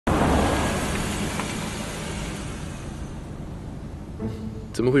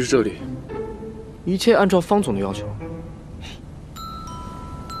怎么会是这里？一切按照方总的要求。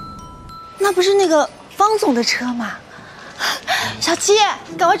那不是那个方总的车吗？小七，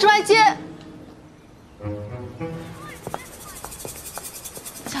赶快出来接！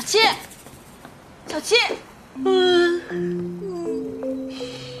小七，小七，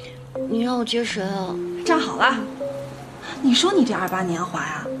你让我接谁啊？站好了。你说你这28年华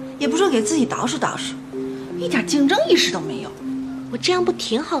呀，也不说给自己捯饬捯饬，一点竞争意识都没有。我这样不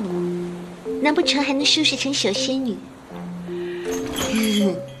挺好的吗？难不成还能收拾成小仙女？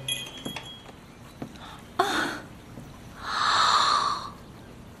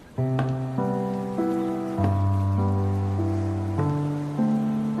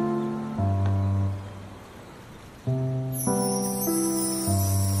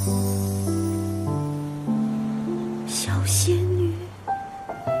小仙女，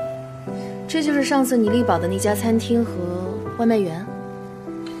这就是上次你力宝的那家餐厅和外卖员。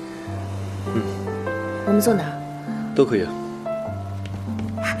我们坐哪儿？都可以啊。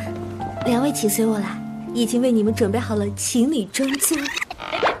两位请随我来，已经为你们准备好了情侣专座。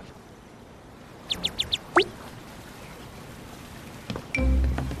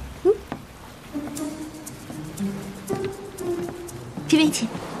这边请，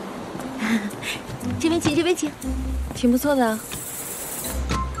这边请，这边请，挺不错的啊。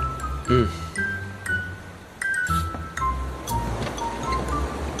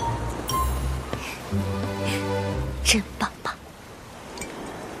真棒棒！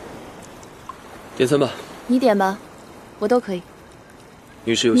点餐吧。你点吧，我都可以。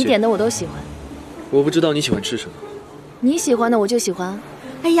女士优先。你点的我都喜欢。我不知道你喜欢吃什么。你喜欢的我就喜欢。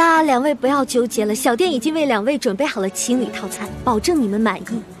哎呀，两位不要纠结了，小店已经为两位准备好了情侣套餐，保证你们满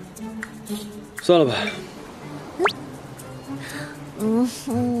意。算了吧。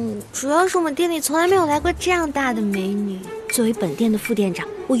主要是我们店里从来没有来过这样大的美女。作为本店的副店长，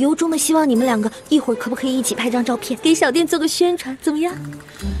我由衷的希望你们两个一会儿可不可以一起拍张照片，给小店做个宣传，怎么样？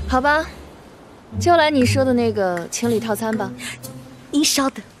好吧，就来你说的那个情侣套餐吧。您稍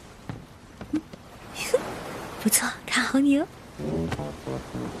等。不错，看好你哦。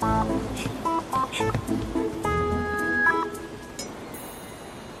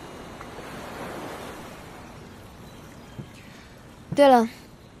对了，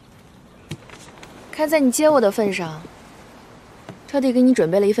看在你接我的份上，特地给你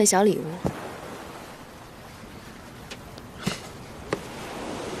准备了一份小礼物。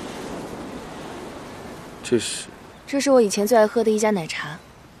这是我以前最爱喝的一家奶茶，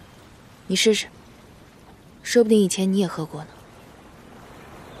你试试，说不定以前你也喝过呢。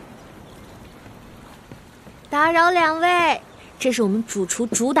打扰两位，这是我们主厨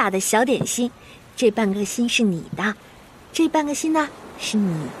主打的小点心，这半个心是你的，这半个心呢是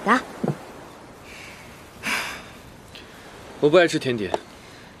你的。我不爱吃甜点。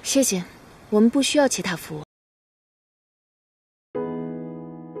谢谢，我们不需要其他服务。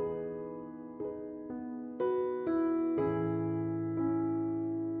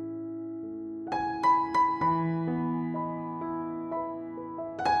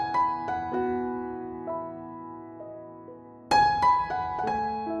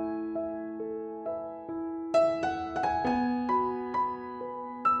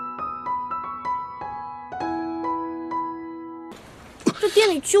这店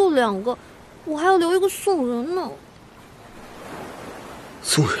里就2个，我还要留一个送人呢。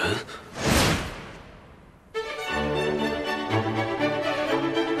送人？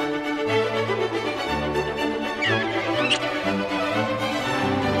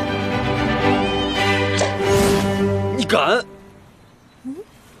你敢？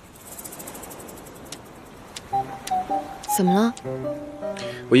怎么了？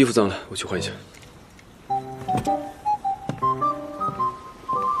我衣服脏了，我去换一下。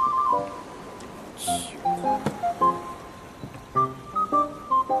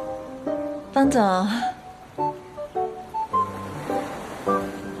方总，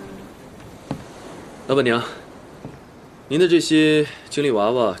老板娘，您的这些精灵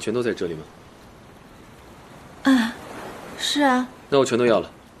娃娃全都在这里吗？啊，是啊。那我全都要了，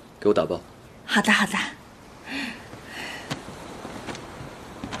给我打包。好的，好的。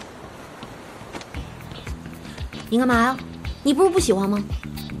你干嘛呀？你不是不喜欢吗？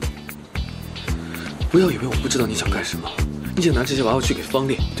不要以为我不知道你想干什么，你想拿这些娃娃去给方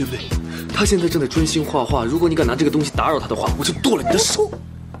烈，对不对？他现在正在专心画画，如果你敢拿这个东西打扰他的话，我就剁了你的手。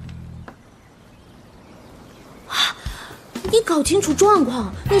你搞清楚状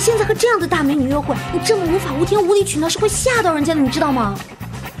况，你现在和这样的大美女约会，你这么无法无天无理取闹是会吓到人家的，你知道吗？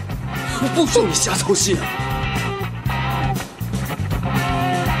我不需要你瞎操心。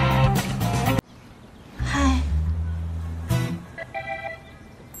嗨，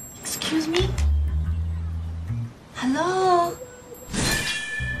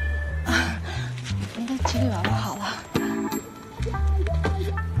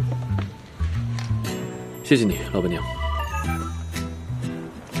谢谢你，老板娘。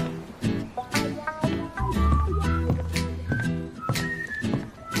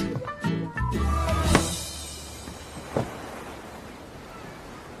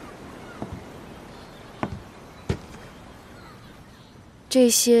这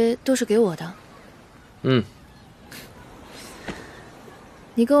些都是给我的。嗯。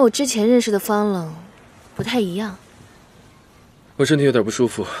你跟我之前认识的方冷不太一样。我身体有点不舒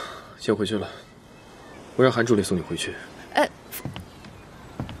服，先回去了。我让韩助理送你回去。哎，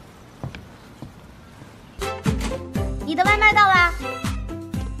你的外卖到啦！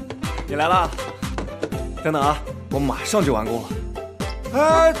你来啦！等等啊，我马上就完工了。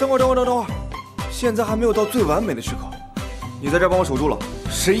哎，等会儿，现在还没有到最完美的时刻，你在这儿帮我守住了，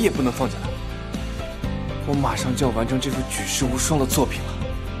谁也不能放进来。我马上就要完成这幅举世无双的作品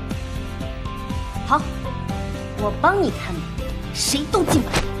了。好，我帮你看，谁都进不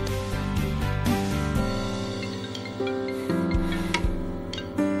来。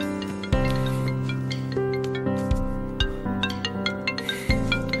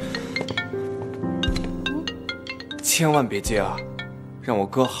千万别接啊，让我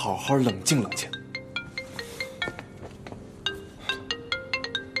哥好好冷静冷静。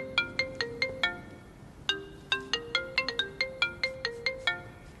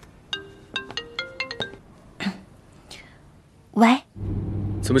喂，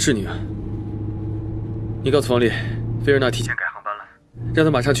怎么是你啊？你告诉方烈，菲尔娜提前改航班了，让他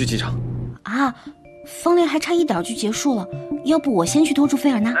马上去机场。啊，方烈还差一点就结束了，要不我先去拖住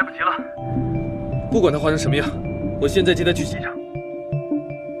菲尔娜？来不及了，不管他化成什么样，我现在接他去机场。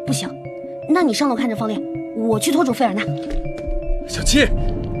不行，那你上楼看着方烈，我去拖住菲尔娜。小七。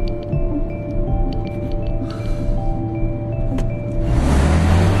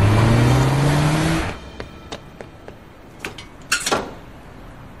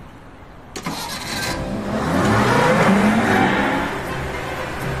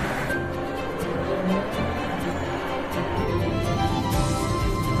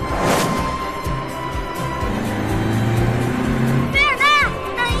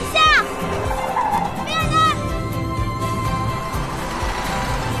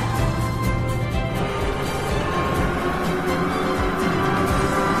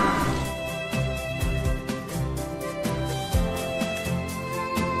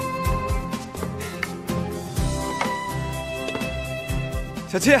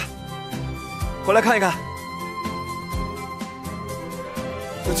小七，回来看一看。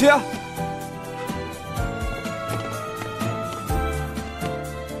小七，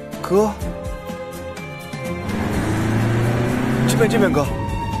哥，这边哥，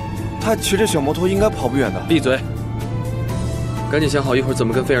他骑着小摩托应该跑不远的。闭嘴！赶紧想好一会儿怎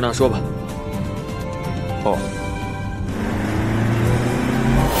么跟菲尔娜说吧。哦。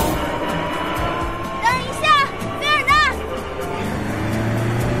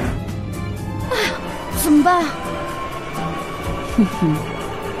怎么办？哼哼，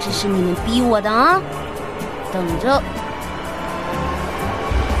这是你们逼我的啊！等着。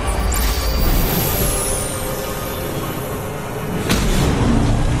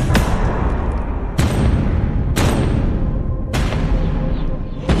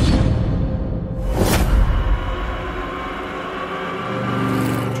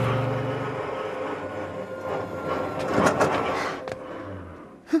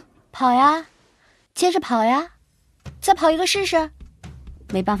哼，跑呀！接着跑呀，再跑一个试试。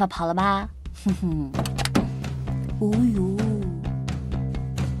没办法跑了吧？哼哼。哦呦，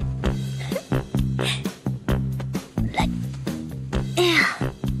来，哎呀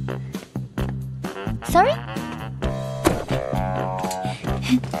 ，sorry。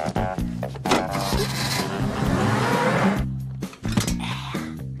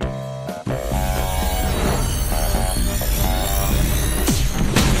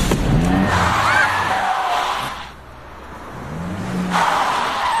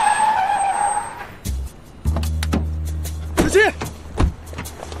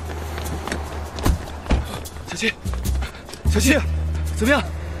小七，怎么样？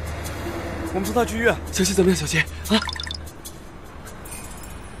我们送他去医院。小七怎么样？小七啊，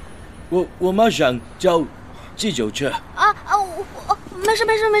我马上叫急救车。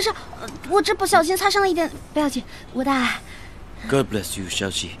我没事，我只不小心擦伤了一点，不要紧，我的。God bless you， 小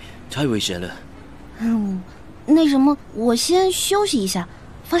七，太危险了。那什么，我先休息一下。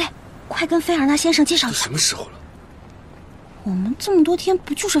方烈，快跟菲尔娜先生介绍一下。都什么时候了？我们这么多天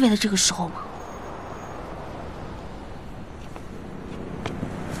不就是为了这个时候吗？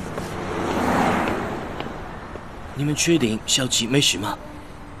你们确定小七没事吗？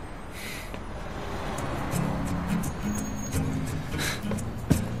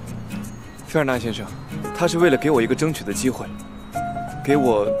菲尔纳先生，他是为了给我一个争取的机会，给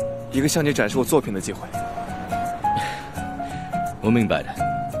我一个向你展示我作品的机会。我明白了，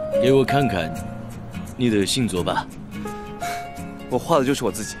给我看看你的新作吧。我画的就是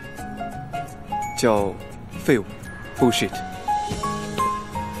我自己，叫废物 ，bullshit。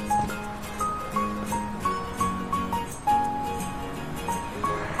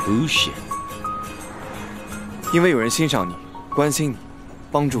bullshit。因为有人欣赏你、关心你、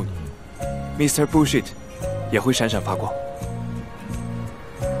帮助你 ，Mr. Bullshit 也会闪闪发光。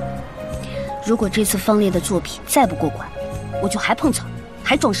如果这次方烈的作品再不过关，我就还碰瓷儿，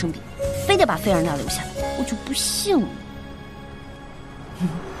还装生病，非得把菲尔娜留下来，我就不信了。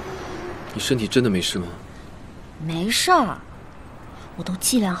你身体真的没事吗？没事儿，我都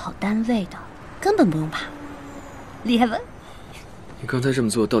计量好单位的，根本不用怕。厉害吧？你刚才这么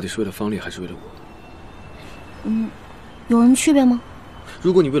做到底是为了方烈还是为了我？有什么区别吗？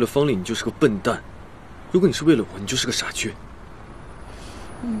如果你为了方烈，你就是个笨蛋；如果你是为了我，你就是个傻缺。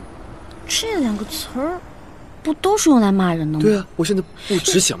这两个词儿，不都是用来骂人的吗？对啊，我现在不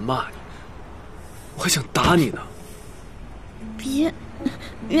只想骂你，我还想打你呢。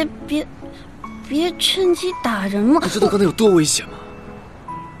别趁机打人嘛！你知道刚才有多危险吗？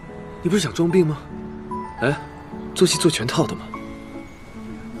你不是想装病吗？哎，做戏做全套的吗？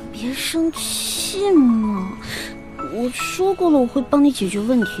别生气嘛！我说过了，我会帮你解决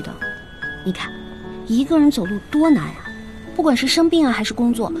问题的。你看，一个人走路多难啊！不管是生病啊，还是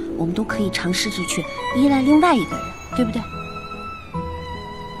工作，我们都可以尝试着去依赖另外一个人，对不对？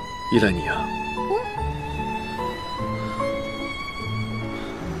依赖你啊！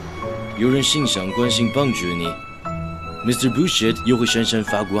有人欣赏、关心、帮助你 ，Mr. Bullshit 又会闪闪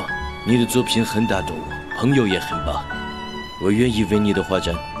发光。你的作品很打动我，朋友也很棒，我愿意为你的发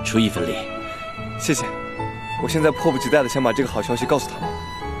展出一份力。谢谢，我现在迫不及待的想把这个好消息告诉他们。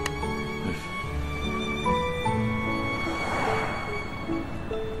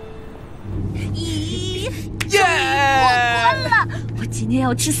过关了！我今天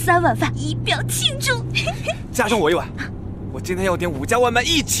要吃3碗饭，以表庆祝。加上我1碗，我今天要点5家外卖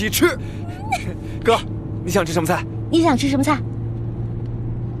一起吃。哥，你想吃什么菜？你想吃什么菜？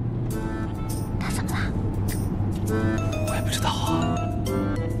他怎么了？我也不知道啊。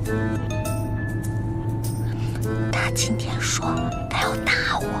他今天说他要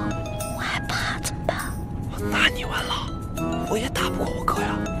打我，我害怕，怎么办？我打你完了，我也打不过我哥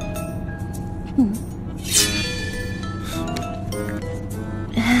呀。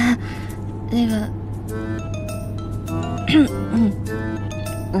那个，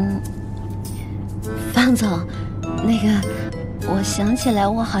方总，那个，我想起来，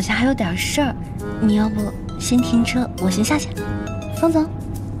我好像还有点事儿，你要不先停车，我先下去。方总，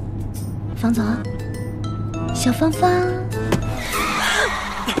方总，小芳芳，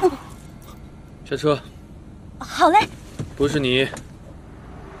下车。好嘞。不是你，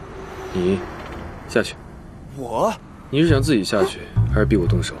你下去。我？你是想自己下去，还是逼我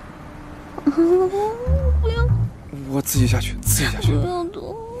动手？不要，我自己下去，自己下去。不要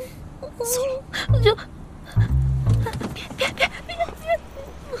动，走了，就别！姐，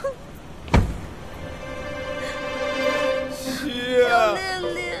小烈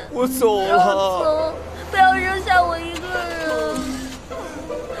烈，我走不要了。走，不要扔下我一个人。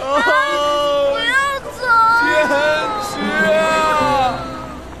不要走，坚持。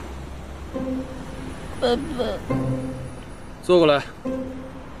拜拜。坐过来。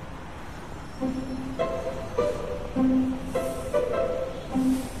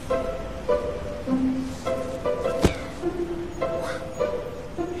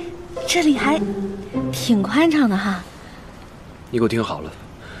这里还挺宽敞的哈。你给我听好了，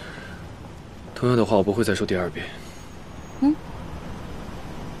同样的话我不会再说第2遍。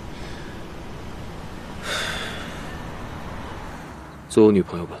做我女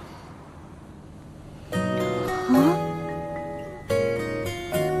朋友吧。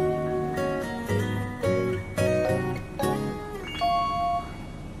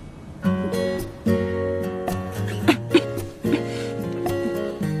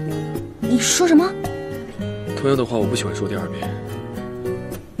你说什么？同样的话我不喜欢说第2遍。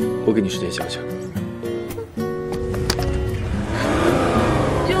我给你时间想想。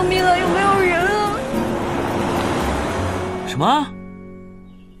救命啊！有没有人啊？什么？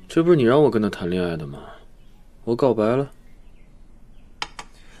这不是你让我跟他谈恋爱的吗？我告白了。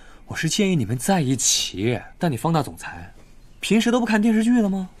我是建议你们在一起，但你方大总裁，平时都不看电视剧了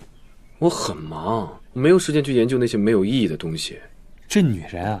吗？我很忙，我没有时间去研究那些没有意义的东西。这女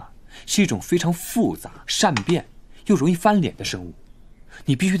人啊，是一种非常复杂、善变又容易翻脸的生物，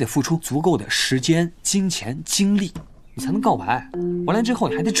你必须得付出足够的时间、金钱、精力，你才能告白。完了之后，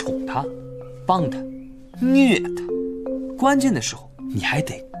你还得宠她。帮他，虐他，关键的时候你还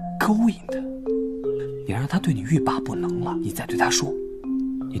得勾引他。你让他对你欲罢不能了，你再对他说，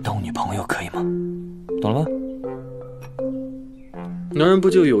你当我女朋友可以吗？懂了吗？男人不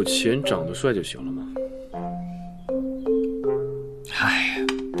就有钱、长得帅就行了吗？哎呀，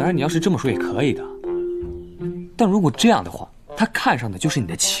当然你要是这么说也可以的。但如果这样的话，他看上的就是你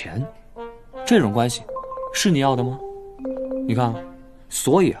的钱，这种关系是你要的吗？你看，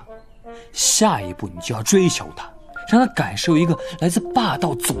所以啊，下一步你就要追求他，让他感受一个来自霸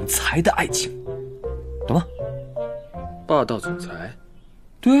道总裁的爱情，懂吗？霸道总裁？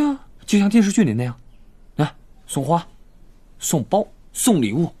对啊，就像电视剧里那样，啊，送花、送包、送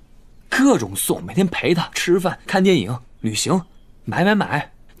礼物，各种送，每天陪他吃饭、看电影、旅行，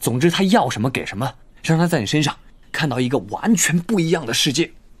买，总之他要什么给什么，让他在你身上看到一个完全不一样的世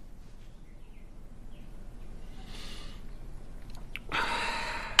界。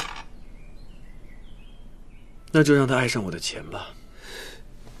那就让他爱上我的钱吧。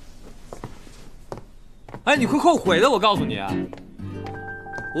哎，你会后悔的，我告诉你啊。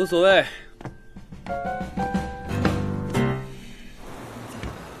无所谓。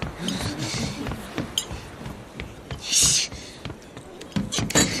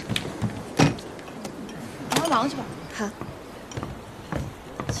忙忙去吧。好。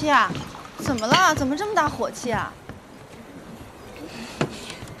七啊，怎么了？怎么这么大火气啊？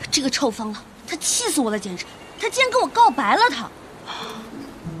这个臭方老，他气死我了，简直！他竟然跟我告白了，他。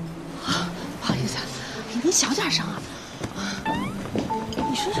不好意思啊，你小点声啊。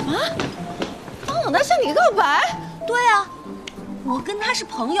你说什么？方老在向你告白？对啊，我跟他是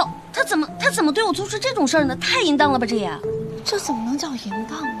朋友，他怎么对我做出这种事儿呢？太淫荡了吧，这也。这怎么能叫淫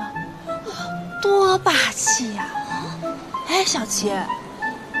荡呢？多霸气呀！哎，小七，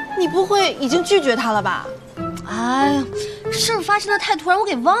你不会已经拒绝他了吧？哎呀，事儿发生的太突然，我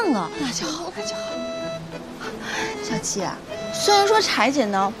给忘了。那就好，那就好。小七啊，虽然说柴姐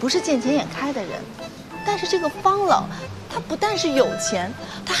呢不是见钱眼开的人，但是这个方冷，他不但是有钱，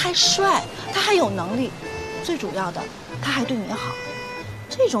他还帅，他还有能力，最主要的，他还对你好。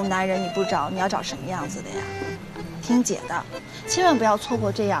这种男人你不找，你要找什么样子的呀？听姐的，千万不要错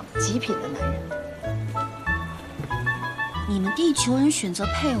过这样极品的男人。你们地球人选择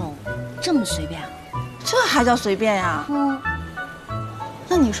配偶这么随便啊？这还叫随便呀？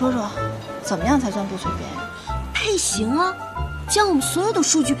那你说说，怎么样才算不随便呀？配型啊，将我们所有的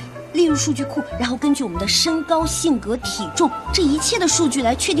数据列入数据库，然后根据我们的身高、性格、体重这一切的数据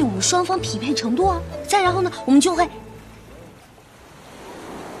来确定我们双方匹配程度啊。再然后呢，我们就会……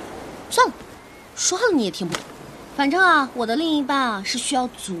算了，说了你也听不懂。反正啊，我的另一半啊是需要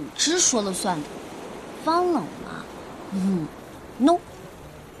组织说了算的。方冷啊，no，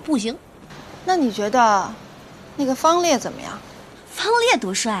不行。那你觉得那个方烈怎么样？方烈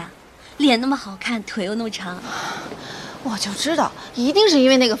多帅啊，脸那么好看，腿又那么长。我就知道，一定是因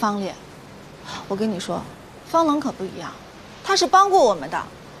为那个方烈。我跟你说，方冷可不一样，他是帮过我们的，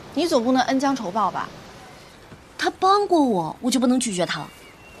你总不能恩将仇报吧？他帮过我，我就不能拒绝他了？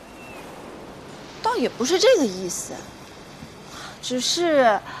倒也不是这个意思，只是，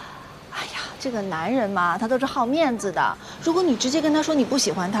哎呀，这个男人嘛，他都是好面子的。如果你直接跟他说你不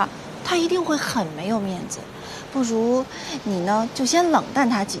喜欢他，他一定会很没有面子。不如你呢，就先冷淡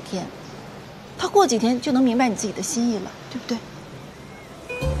他几天，他过几天就能明白你自己的心意了，对不对？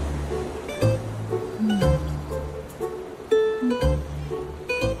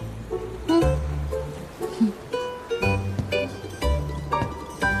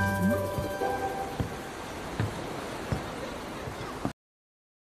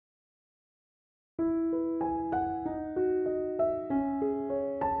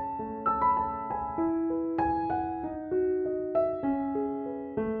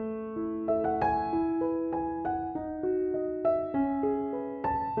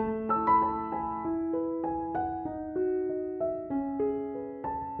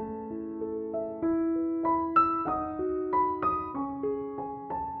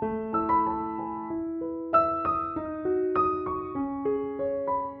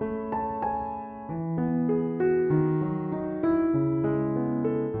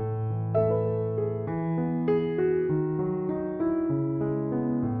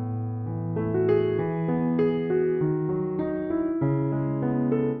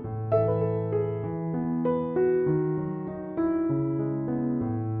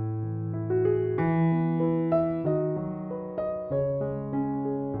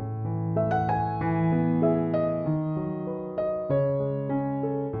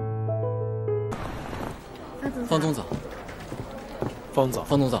方总早。方总，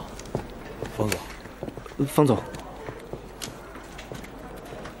方总早。方总，方总，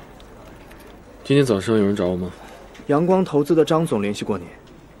今天早上有人找我吗？阳光投资的张总联系过您，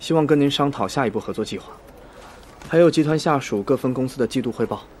希望跟您商讨下一步合作计划，还有集团下属各分公司的季度汇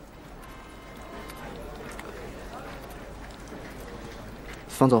报。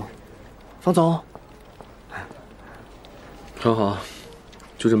方总，方总，很好，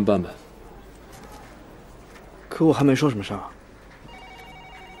就这么办吧。可我还没说什么事儿啊。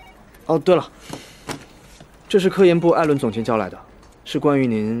哦，对了，这是科研部艾伦总监交来的，是关于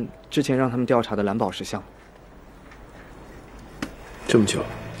您之前让他们调查的蓝宝石项目。这么久？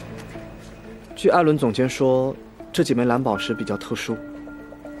据艾伦总监说，这几枚蓝宝石比较特殊，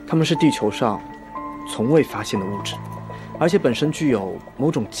它们是地球上从未发现的物质，而且本身具有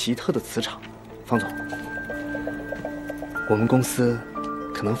某种奇特的磁场。方总，我们公司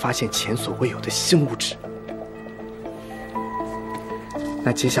可能发现前所未有的新物质。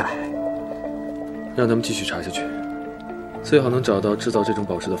那接下来，让他们继续查下去，最好能找到制造这种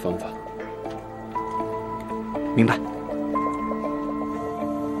宝石的方法。明白。